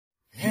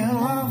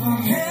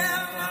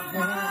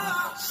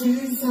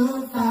She's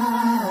so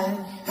fine.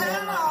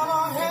 Hell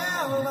on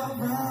hell of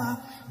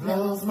a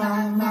blows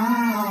my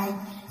mind.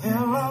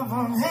 Hell of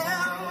a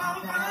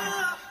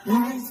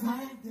lights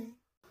my day.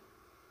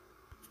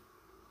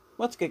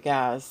 What's good,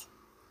 guys?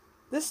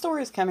 This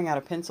story is coming out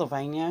of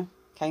Pennsylvania.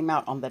 Came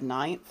out on the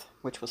 9th,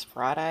 which was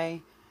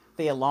Friday,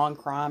 via Law &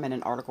 Crime and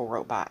an article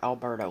wrote by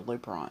Alberto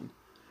Lupron.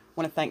 I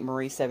want to thank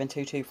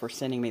Marie722 for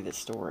sending me this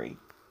story.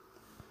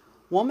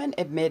 Woman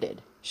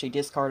admitted she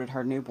discarded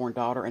her newborn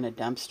daughter in a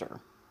dumpster,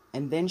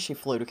 and then she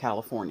flew to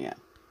California.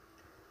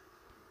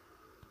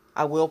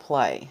 I will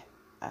play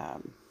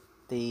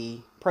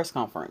the press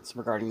conference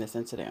regarding this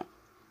incident.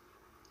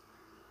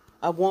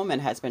 A woman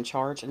has been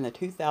charged in the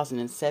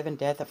 2007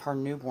 death of her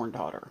newborn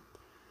daughter.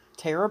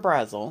 Tara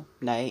Brazzle,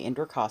 née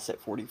Indrakosit,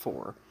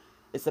 44,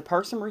 is the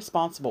person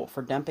responsible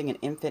for dumping an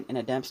infant in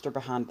a dumpster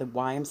behind the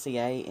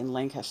YMCA in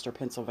Lancaster,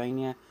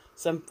 Pennsylvania,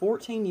 some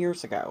 14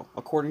 years ago,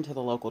 according to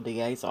the local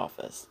DA's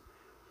office.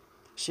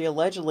 She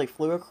allegedly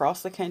flew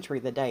across the country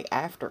the day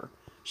after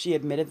she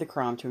admitted the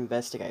crime to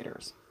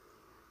investigators.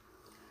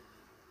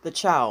 The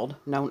child,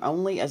 known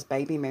only as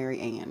Baby Mary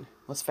Ann,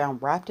 was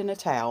found wrapped in a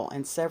towel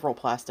and several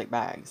plastic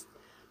bags,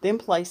 then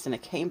placed in a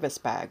canvas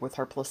bag with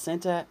her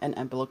placenta and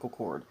umbilical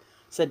cord,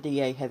 said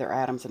DA Heather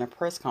Adams in a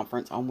press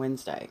conference on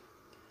Wednesday.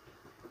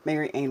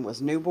 Mary Ann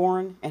was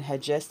newborn and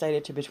had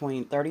gestated to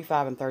between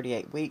 35 and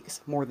 38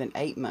 weeks, more than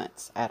 8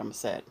 months, Adams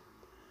said.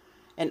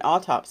 An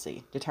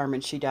autopsy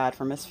determined she died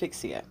from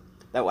asphyxia,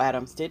 though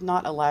Adams did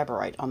not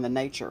elaborate on the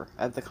nature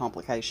of the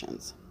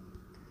complications.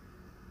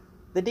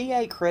 The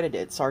DA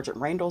credited Sergeant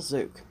Randall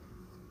Zook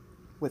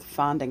with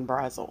finding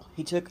Brazzle.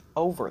 He took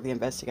over the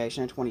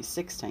investigation in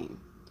 2016.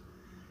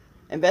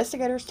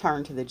 Investigators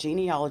turned to the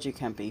genealogy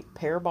company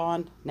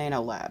Parabon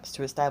Nanolabs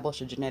to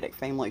establish a genetic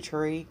family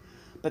tree,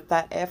 but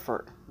that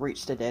effort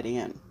reached a dead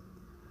end.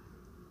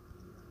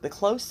 The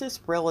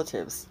closest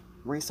relatives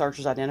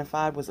researchers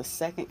identified was a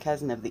second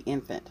cousin of the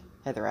infant,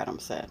 Heather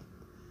Adams said.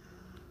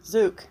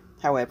 Zook,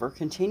 however,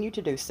 continued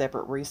to do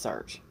separate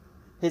research.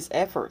 His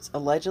efforts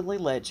allegedly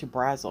led to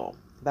Brazzle,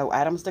 though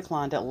Adams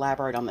declined to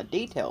elaborate on the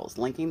details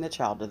linking the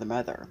child to the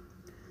mother.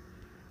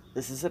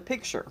 This is a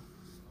picture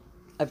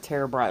of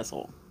Tara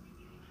Brazzle,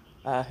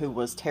 who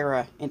was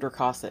Tara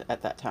Indrakosit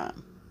at that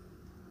time.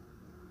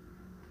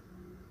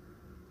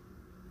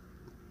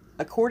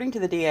 According to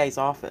the DA's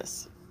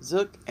office,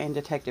 Zook and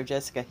Detective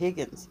Jessica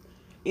Higgins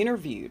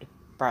interviewed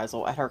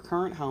Brazzle at her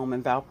current home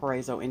in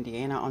Valparaiso,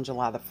 Indiana on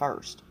July the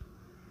 1st.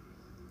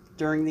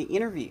 During the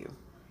interview,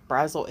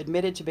 Brazzle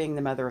admitted to being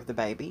the mother of the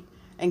baby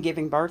and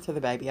giving birth to the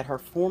baby at her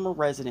former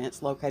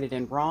residence located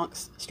in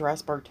Bronx,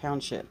 Strasburg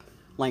Township,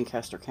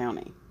 Lancaster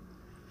County.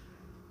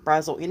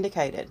 Brazzle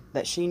indicated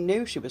that she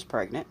knew she was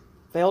pregnant,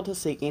 failed to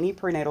seek any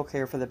prenatal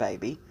care for the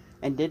baby,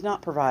 and did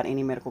not provide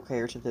any medical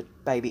care to the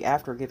baby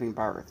after giving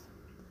birth.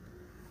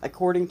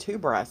 According to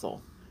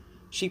Brazzle,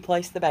 she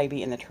placed the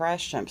baby in the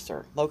trash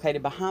dumpster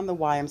located behind the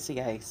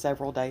YMCA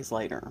several days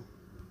later.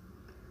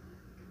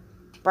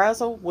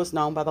 Brazzle was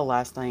known by the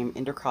last name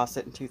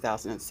Indrakosit in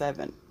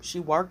 2007. She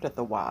worked at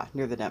the Y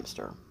near the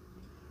dumpster.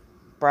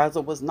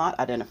 Brazzle was not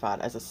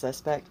identified as a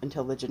suspect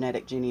until the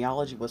genetic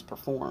genealogy was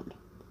performed.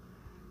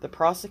 The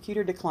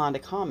prosecutor declined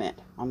to comment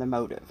on the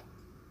motive.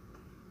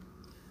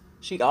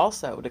 She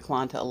also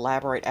declined to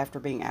elaborate after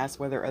being asked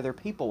whether other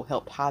people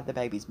helped hide the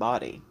baby's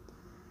body.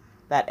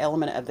 That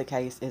element of the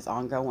case is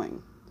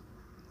ongoing.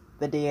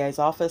 The DA's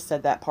office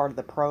said that part of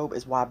the probe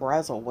is why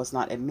Brazzle was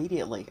not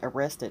immediately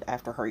arrested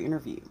after her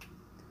interview.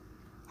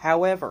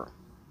 However,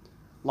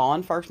 law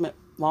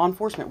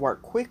enforcement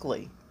worked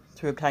quickly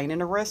to obtain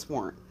an arrest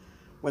warrant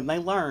when they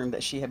learned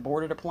that she had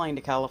boarded a plane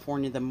to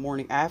California the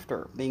morning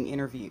after being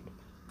interviewed.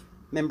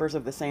 Members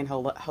of the San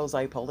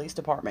Jose Police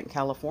Department in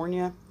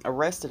California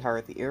arrested her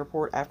at the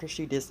airport after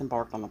she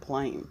disembarked on the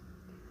plane.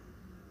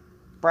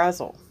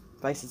 Brazzle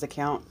faces a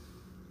count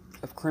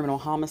of criminal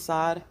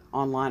homicide.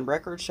 Online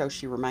records show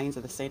she remains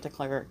at the Santa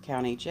Clara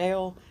County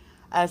Jail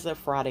as of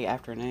Friday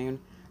afternoon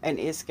and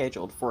is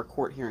scheduled for a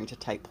court hearing to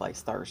take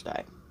place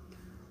Thursday.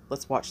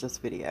 Let's watch this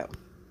video.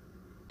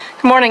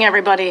 Good morning,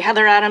 everybody.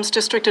 Heather Adams,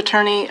 District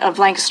Attorney of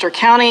Lancaster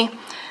County.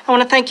 I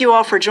want to thank you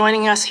all for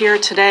joining us here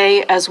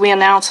today as we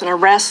announce an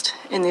arrest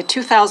in the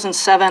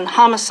 2007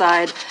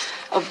 homicide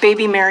of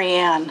baby Mary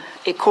Ann,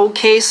 a cold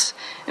case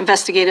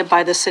investigated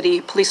by the City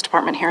Police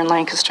Department here in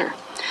Lancaster.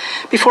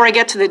 Before I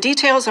get to the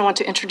details, I want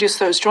to introduce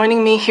those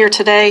joining me here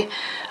today.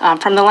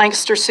 From the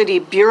Lancaster City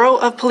Bureau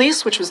of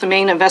Police, which was the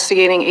main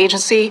investigating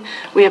agency,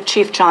 we have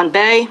Chief John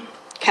Bay,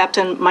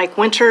 Captain Mike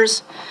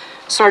Winters,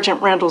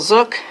 Sergeant Randall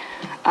Zook,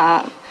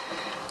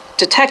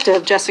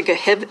 Detective Jessica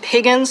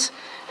Higgins,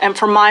 and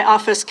from my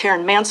office,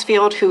 Karen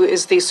Mansfield, who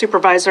is the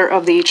supervisor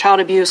of the Child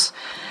Abuse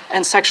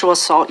and Sexual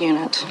Assault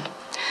Unit.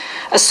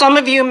 As some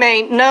of you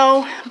may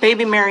know,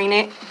 baby Mary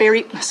Ann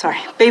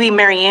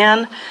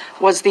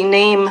was the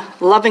name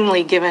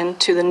lovingly given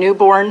to the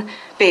newborn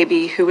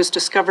baby who was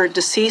discovered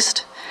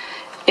deceased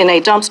in a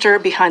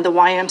dumpster behind the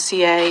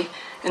YMCA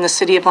in the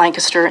city of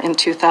Lancaster in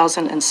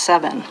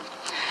 2007.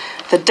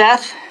 The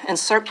death and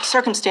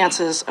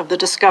circumstances of the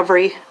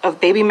discovery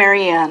of baby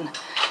Mary Ann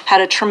had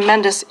a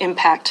tremendous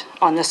impact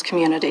on this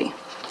community.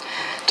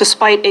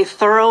 Despite a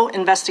thorough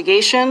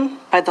investigation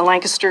by the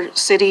Lancaster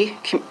City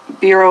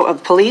Bureau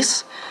of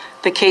Police,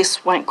 the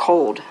case went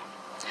cold.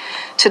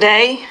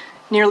 Today,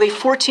 nearly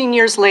 14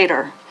 years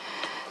later,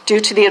 due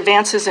to the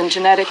advances in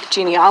genetic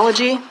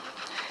genealogy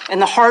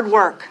and the hard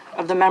work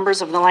of the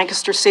members of the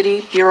Lancaster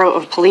City Bureau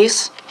of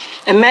Police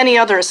and many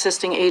other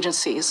assisting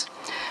agencies,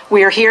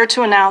 we are here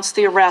to announce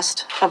the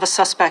arrest of a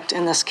suspect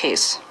in this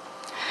case.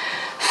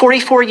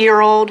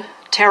 44-year-old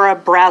Tara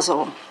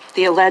Brazzle,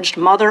 the alleged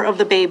mother of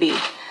the baby,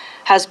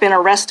 has been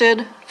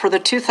arrested for the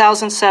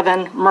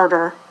 2007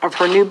 murder of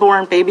her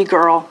newborn baby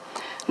girl,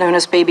 known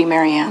as Baby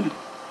Marianne.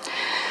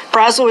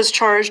 Brazzle is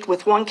charged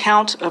with 1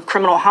 count of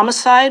criminal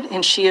homicide,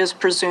 and she is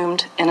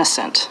presumed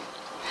innocent.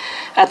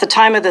 At the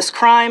time of this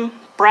crime,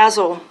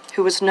 Brazzle,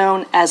 who was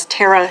known as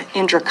Tara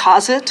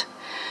Indrakosit,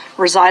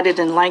 resided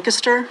in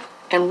Lancaster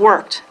and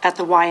worked at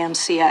the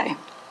YMCA,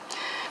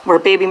 where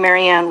Baby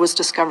Marianne was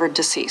discovered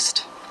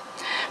deceased.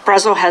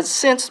 Brazzle has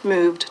since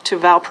moved to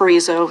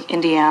Valparaiso,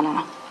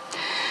 Indiana.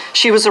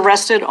 She was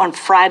arrested on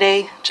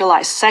Friday,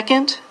 July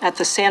 2nd at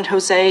the San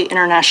Jose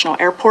International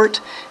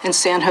Airport in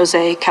San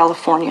Jose,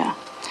 California.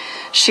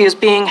 She is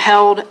being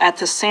held at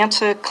the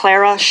Santa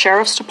Clara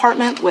Sheriff's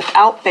Department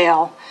without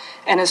bail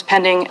and is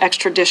pending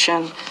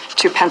extradition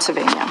to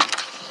Pennsylvania.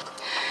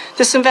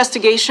 This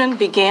investigation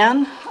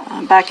began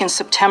back in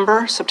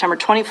September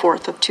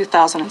 24th of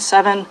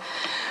 2007,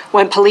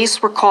 when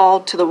police were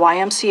called to the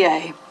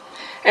YMCA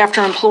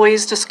after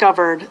employees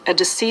discovered a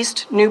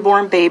deceased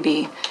newborn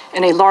baby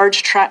in a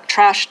large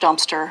trash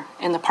dumpster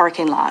in the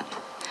parking lot.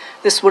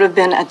 This would have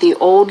been at the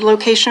old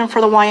location for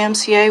the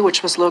YMCA,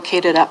 which was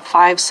located at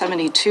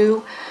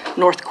 572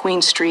 North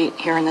Queen Street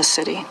here in the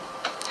city.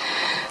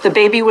 The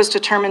baby was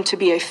determined to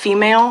be a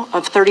female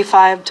of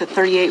 35 to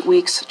 38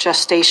 weeks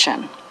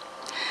gestation.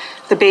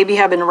 The baby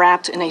had been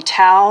wrapped in a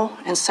towel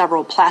and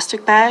several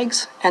plastic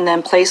bags and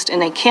then placed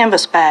in a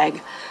canvas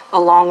bag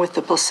along with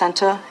the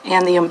placenta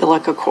and the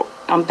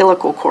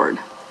umbilical cord.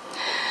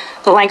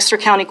 The Lancaster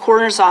County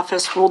Coroner's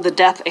Office ruled the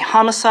death a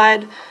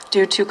homicide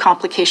due to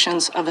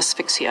complications of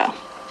asphyxia.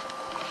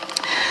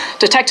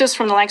 Detectives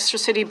from the Lancaster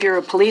City Bureau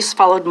of Police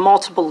followed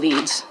multiple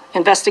leads,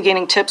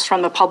 investigating tips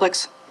from the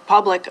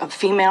public of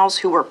females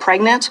who were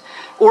pregnant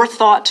or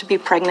thought to be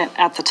pregnant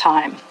at the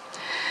time.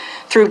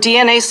 Through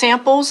DNA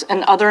samples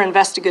and other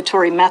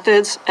investigatory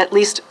methods, at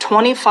least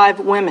 25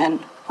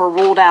 women were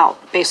ruled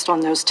out based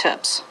on those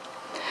tips.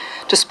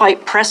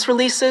 Despite press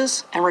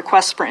releases and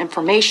requests for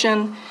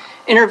information,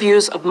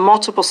 interviews of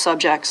multiple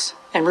subjects,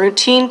 and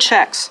routine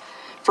checks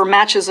for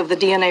matches of the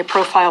DNA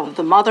profile of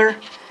the mother,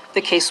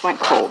 the case went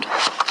cold.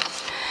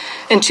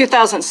 In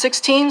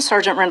 2016,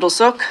 Sergeant Rendell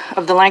Zook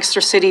of the Lancaster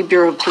City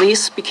Bureau of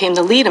Police became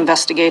the lead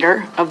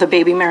investigator of the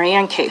Baby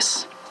Marianne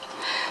case.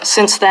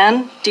 Since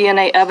then,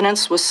 DNA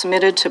evidence was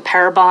submitted to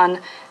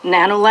Parabon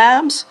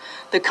Nanolabs,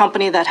 the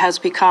company that has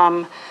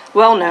become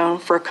well known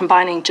for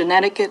combining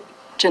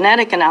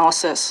genetic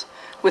analysis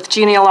with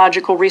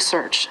genealogical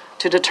research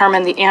to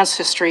determine the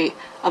ancestry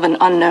of an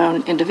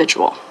unknown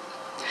individual.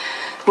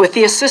 With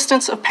the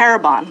assistance of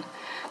Parabon,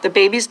 the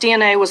baby's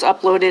DNA was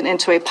uploaded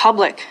into a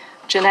public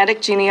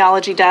genetic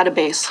genealogy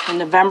database in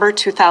November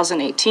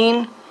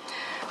 2018,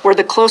 where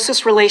the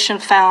closest relation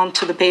found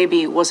to the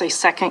baby was a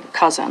second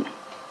cousin.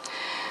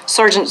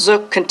 Sergeant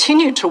Zook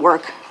continued to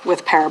work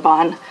with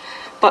Parabon,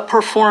 but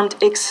performed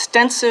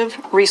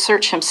extensive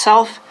research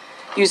himself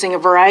using a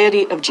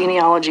variety of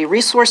genealogy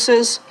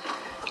resources,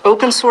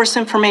 open source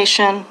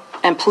information,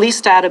 and police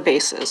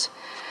databases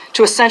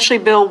to essentially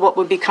build what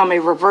would become a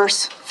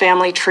reverse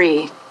family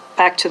tree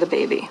back to the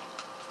baby.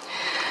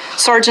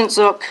 Sergeant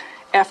Zook,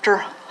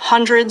 after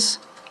hundreds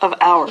of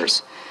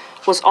hours,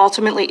 was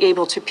ultimately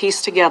able to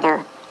piece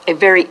together a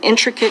very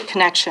intricate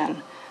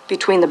connection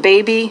between the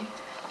baby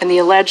and the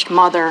alleged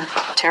mother,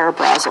 Tara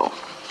Brazzle.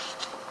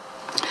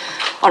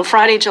 On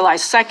Friday, July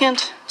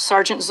 2nd,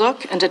 Sergeant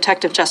Zook and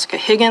Detective Jessica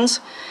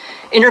Higgins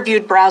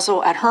interviewed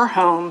Brazzle at her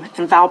home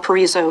in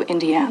Valparaiso,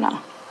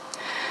 Indiana.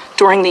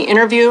 During the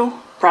interview,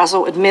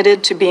 Brazzle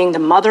admitted to being the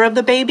mother of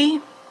the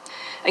baby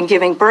and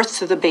giving birth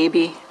to the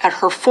baby at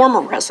her former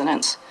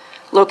residence,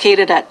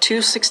 located at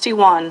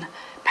 261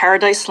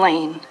 Paradise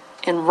Lane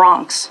in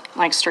Ronks,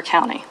 Lancaster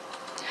County.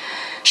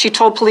 She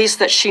told police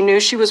that she knew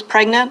she was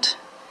pregnant,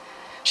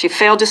 she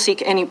failed to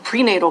seek any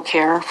prenatal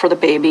care for the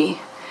baby,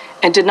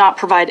 and did not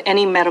provide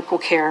any medical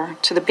care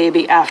to the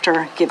baby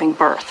after giving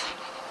birth.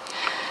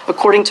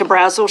 According to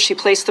Brazzle, she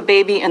placed the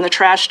baby in the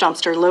trash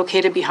dumpster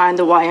located behind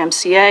the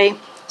YMCA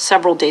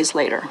several days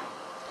later.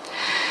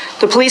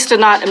 The police did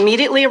not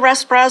immediately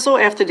arrest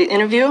Brazzle after the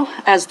interview,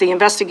 as the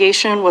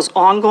investigation was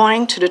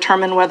ongoing to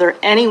determine whether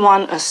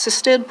anyone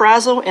assisted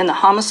Brazzle in the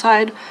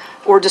homicide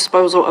or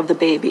disposal of the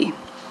baby.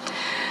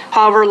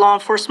 However, law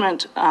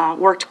enforcement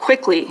worked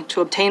quickly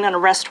to obtain an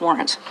arrest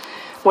warrant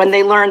when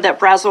they learned that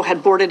Brazzle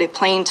had boarded a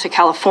plane to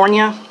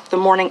California the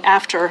morning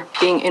after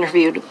being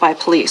interviewed by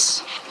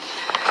police.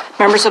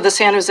 Members of the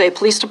San Jose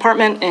Police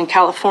Department in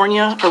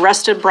California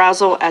arrested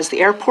Brazzle at the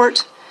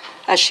airport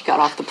as she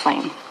got off the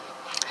plane.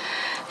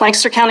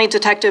 Lancaster County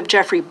Detective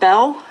Jeffrey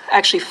Bell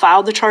actually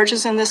filed the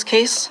charges in this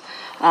case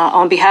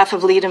on behalf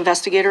of lead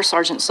investigator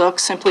Sergeant Zook,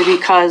 simply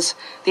because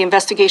the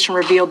investigation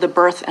revealed the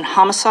birth and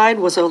homicide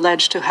was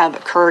alleged to have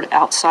occurred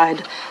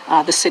outside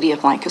the city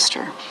of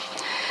Lancaster.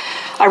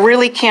 I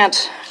really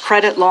can't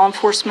credit law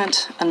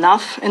enforcement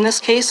enough in this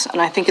case,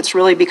 and I think it's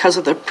really because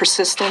of the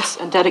persistence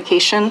and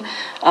dedication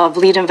of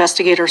lead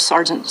investigator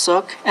Sergeant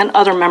Zook and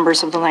other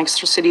members of the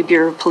Lancaster City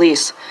Bureau of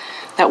Police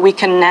that we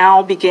can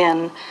now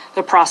begin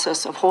the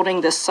process of holding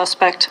this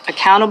suspect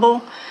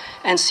accountable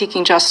and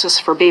seeking justice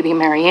for baby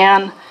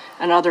Marianne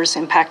and others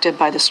impacted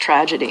by this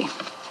tragedy.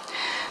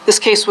 This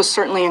case was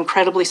certainly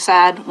incredibly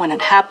sad when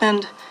it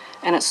happened,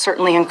 and it's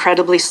certainly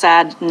incredibly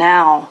sad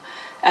now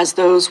as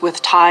those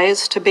with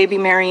ties to baby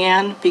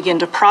Marianne begin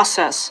to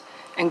process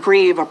and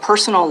grieve a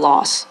personal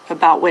loss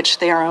about which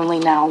they are only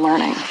now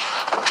learning.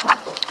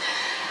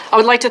 I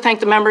would like to thank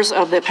the members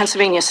of the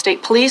Pennsylvania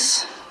State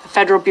Police, the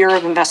Federal Bureau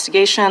of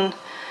Investigation,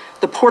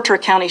 the Porter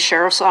County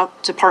Sheriff's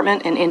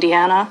Department in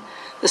Indiana,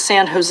 the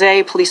San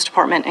Jose Police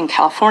Department in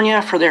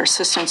California for their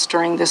assistance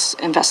during this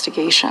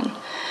investigation.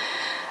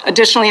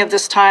 Additionally, at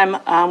this time,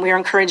 we are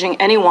encouraging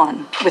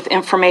anyone with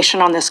information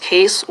on this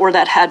case or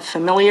that had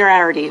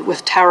familiarity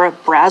with Tara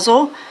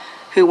Brazzle,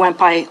 who went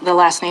by the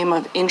last name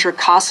of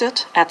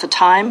Indrakosit at the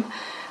time,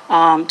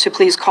 to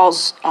please call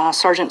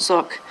Sergeant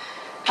Zook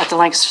at the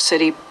Lancaster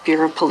City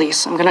Bureau of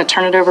Police. I'm going to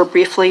turn it over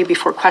briefly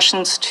before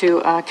questions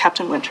to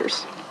Captain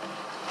Winters.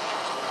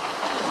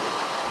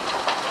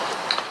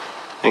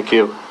 Thank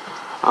you.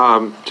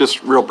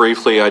 Just real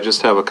briefly, I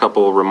just have a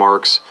couple of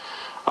remarks.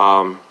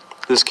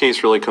 This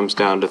case really comes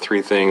down to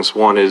three things.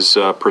 One is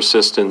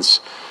persistence.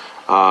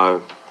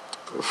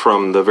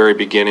 From the very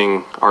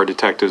beginning, our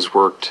detectives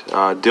worked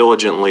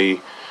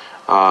diligently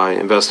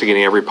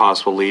investigating every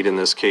possible lead in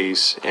this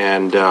case.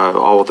 And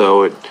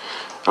although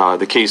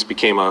the case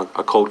became a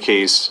cold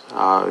case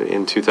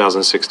in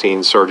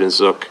 2016, Sergeant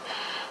Zook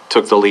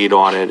took the lead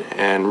on it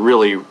and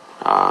really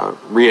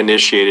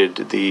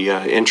reinitiated the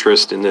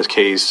interest in this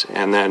case,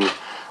 and then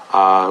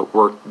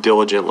worked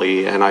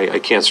diligently. And I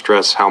can't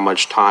stress how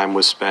much time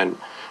was spent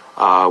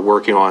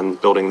working on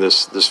building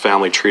this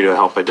family tree to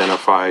help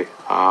identify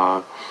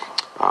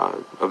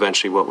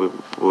eventually what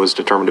was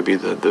determined to be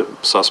the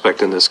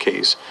suspect in this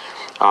case.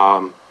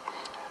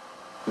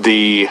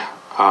 The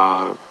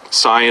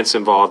science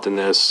involved in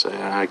this,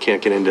 and I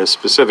can't get into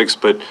specifics,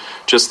 but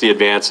just the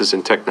advances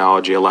in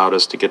technology allowed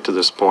us to get to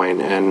this point,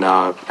 and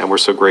we're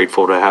so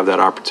grateful to have that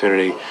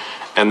opportunity.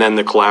 And then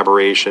the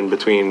collaboration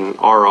between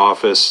our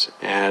office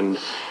and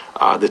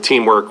the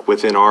teamwork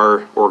within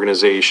our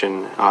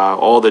organization,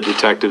 all the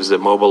detectives that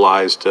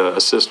mobilized to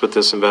assist with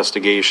this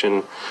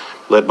investigation,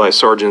 led by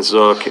Sergeant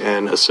Zook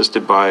and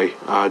assisted by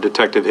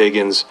Detective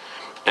Higgins,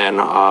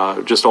 and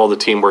just all the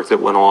teamwork that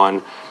went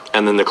on,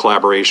 and then the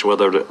collaboration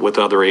with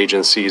other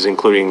agencies,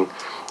 including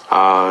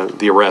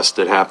the arrest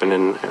that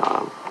happened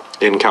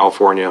in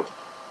California.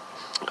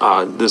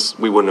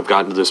 We wouldn't have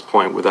gotten to this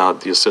point without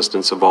the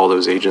assistance of all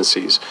those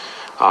agencies.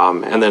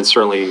 And then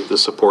certainly the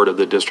support of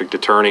the district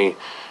attorney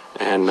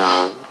and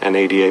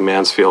ADA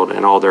Mansfield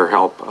and all their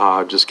help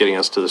just getting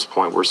us to this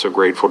point. We're so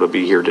grateful to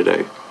be here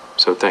today.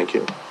 So thank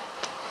you.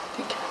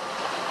 Thank you.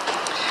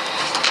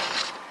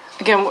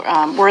 Again,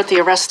 we're at the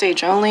arrest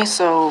stage only,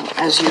 so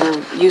as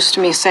you're used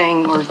to me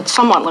saying, we're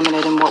somewhat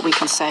limited in what we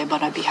can say,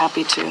 but I'd be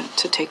happy to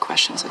take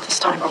questions at this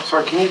time. I'm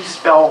sorry, can you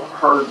spell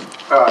her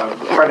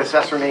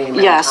predecessor name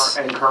yes.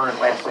 and current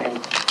last name?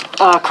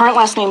 Current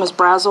last name is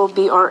Brazzle,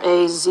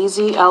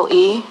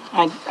 Brazzle.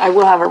 I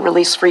will have a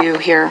release for you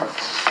here.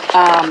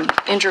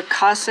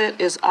 Indrakosit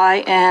is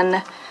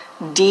Indrakosit.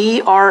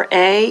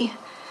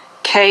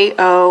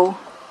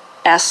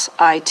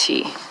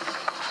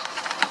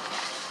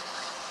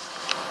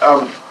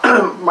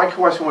 My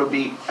question would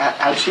be,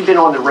 has she been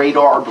on the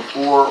radar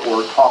before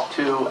or talked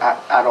to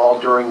at all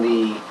during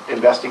the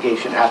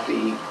investigation at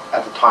the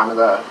time of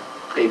the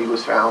baby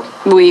was found?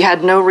 We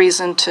had no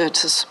reason to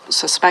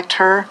suspect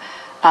her.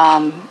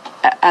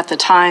 At the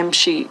time,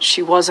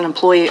 she was an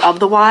employee of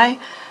the Y,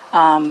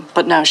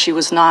 but no, she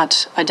was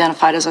not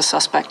identified as a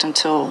suspect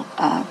until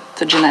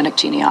the genetic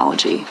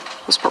genealogy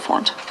was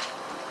performed.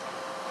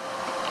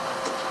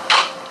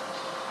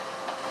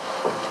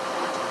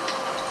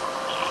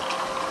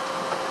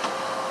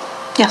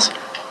 Yes.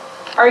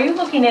 Are you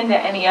looking into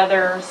any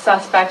other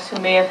suspects who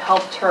may have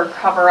helped her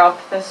cover up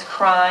this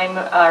crime,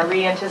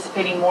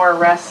 re-anticipating more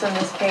arrests in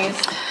this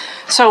case?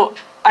 So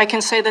I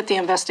can say that the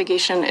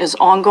investigation is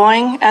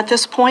ongoing at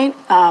this point.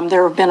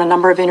 There have been a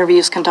number of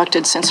interviews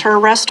conducted since her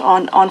arrest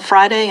on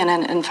Friday, and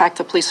in fact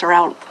the police are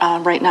out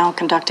right now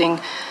conducting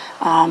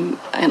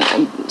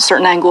a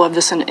certain angle of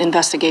this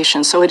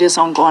investigation, so it is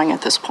ongoing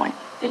at this point.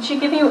 Did she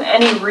give you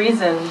any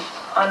reason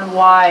on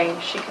why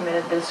she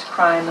committed this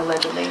crime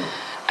allegedly?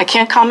 I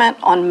can't comment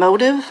on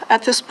motive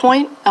at this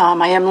point.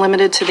 I am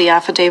limited to the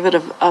affidavit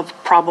of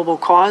probable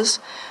cause,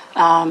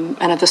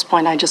 and at this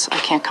point I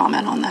can't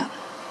comment on that.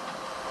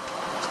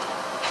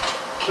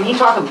 Can you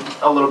talk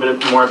a little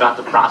bit more about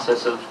the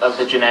process of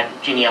the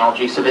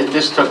genealogy? So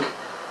this took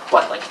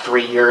what, like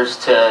 3 years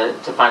to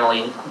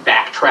finally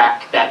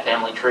backtrack that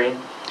family tree?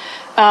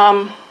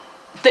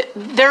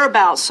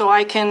 Thereabouts, so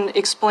I can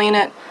explain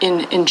it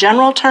in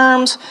general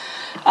terms,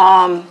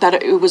 that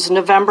it was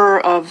November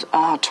of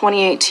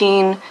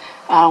 2018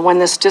 when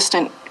this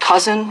distant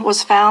cousin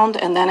was found,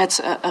 and then it's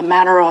a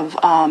matter of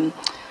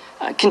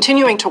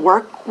continuing to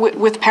work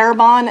with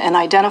Parabon and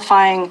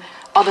identifying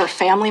other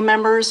family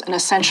members and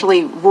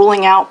essentially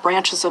ruling out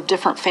branches of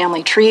different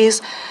family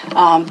trees.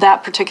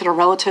 That particular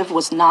relative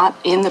was not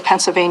in the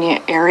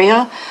Pennsylvania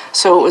area,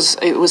 so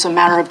it was a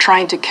matter of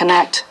trying to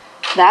connect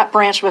that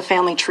branch of a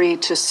family tree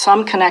to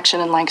some connection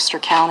in Lancaster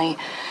County,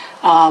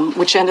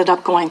 which ended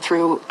up going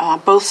through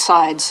both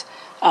sides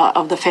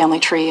of the family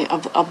tree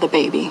of the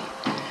baby.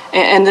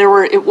 And there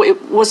were,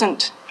 it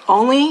wasn't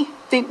only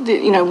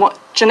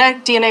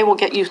genetic DNA will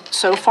get you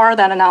so far,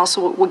 that analysis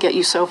will get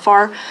you so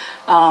far.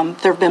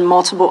 There have been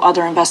multiple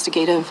other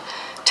investigative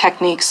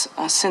techniques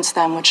since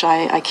then, which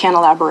I can't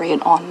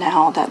elaborate on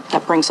now,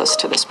 that brings us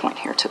to this point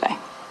here today.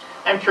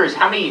 I'm curious,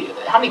 how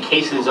many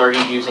cases are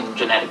you using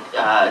genetic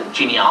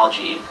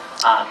genealogy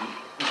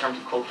in terms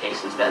of cold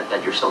cases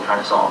that you're still trying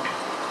to solve?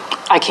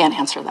 I can't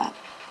answer that.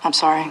 I'm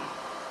sorry.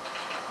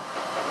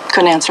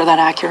 Couldn't answer that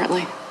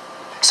accurately.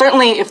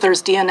 Certainly, if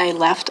there's DNA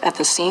left at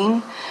the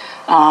scene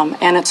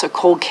and it's a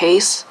cold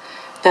case,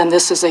 then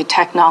this is a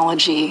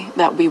technology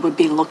that we would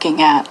be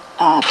looking at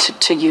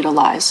to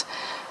utilize.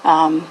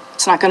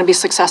 It's not going to be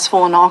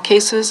successful in all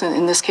cases.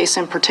 In this case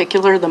in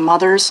particular, the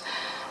mother's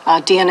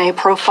DNA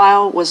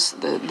profile was,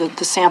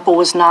 the sample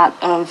was not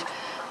of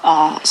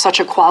such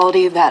a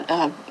quality that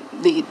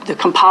the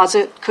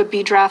composite could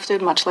be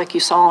drafted, much like you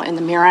saw in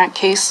the Mirac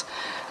case.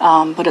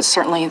 But it's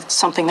certainly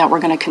something that we're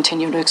going to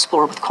continue to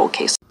explore with cold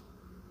cases.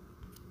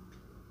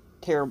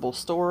 Terrible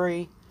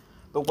story,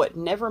 but what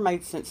never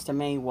made sense to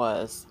me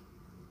was,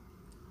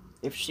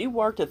 if she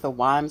worked at the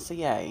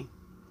YMCA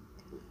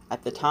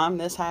at the time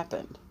this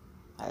happened,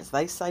 as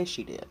they say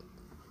she did,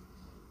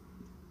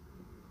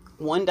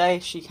 one day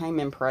she came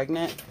in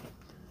pregnant,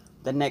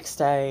 the next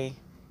day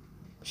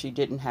she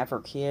didn't have her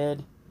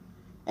kid,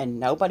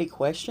 and nobody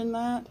questioned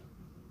that?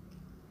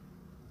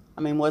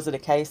 I mean, was it a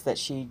case that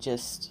she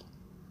just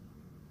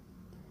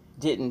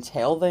didn't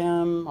tell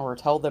them, or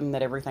told them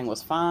that everything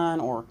was fine,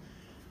 or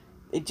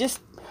it just,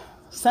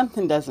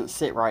 something doesn't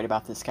sit right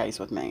about this case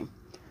with me.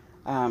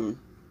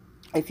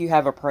 If you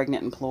have a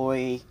pregnant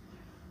employee,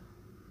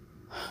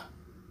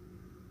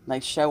 they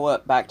show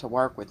up back to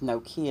work with no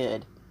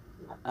kid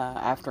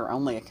after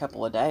only a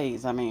couple of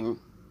days. I mean,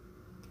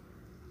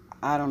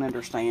 I don't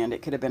understand.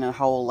 It could have been a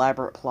whole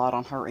elaborate plot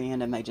on her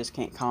end and they just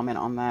can't comment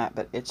on that,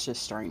 but it's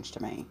just strange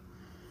to me.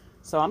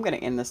 So I'm going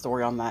to end the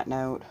story on that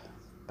note,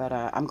 but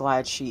I'm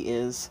glad she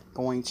is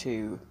going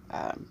to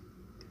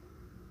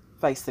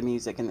face the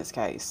music in this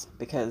case,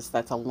 because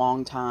that's a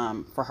long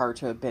time for her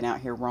to have been out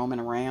here roaming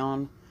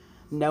around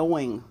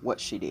knowing what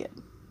she did.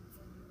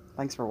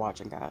 Thanks for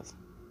watching, guys.